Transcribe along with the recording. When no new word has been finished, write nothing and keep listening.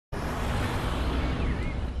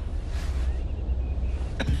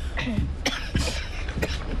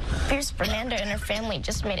Here's Fernanda and her family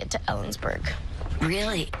just made it to Ellensburg.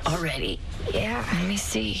 Really? Already? Yeah. Let me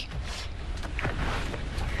see.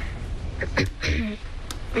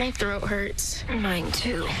 My throat hurts. Mine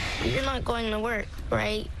too. You're not going to work,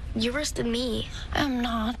 right? You're worse than me. I'm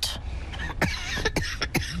not.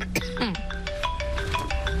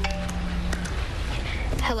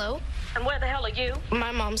 Hello? And where the hell are you?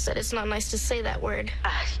 My mom said it's not nice to say that word.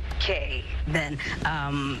 Okay, then,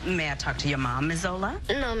 may I talk to your mom, Ms. Zola?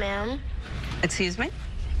 No, ma'am. Excuse me?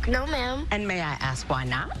 No, ma'am. And may I ask why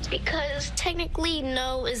not? Because technically,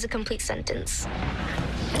 no is a complete sentence.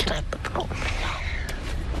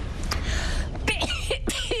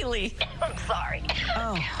 Bailey. I'm sorry.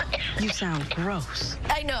 Oh, you sound gross.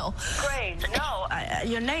 I know. Great. No,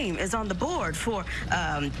 your name is on the board for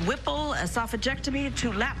Whipple, esophagectomy,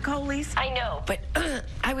 2 lap colies. I know, but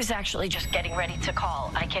I was actually just getting ready to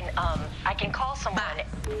call. I can call someone.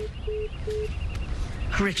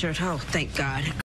 Richard, oh, thank God.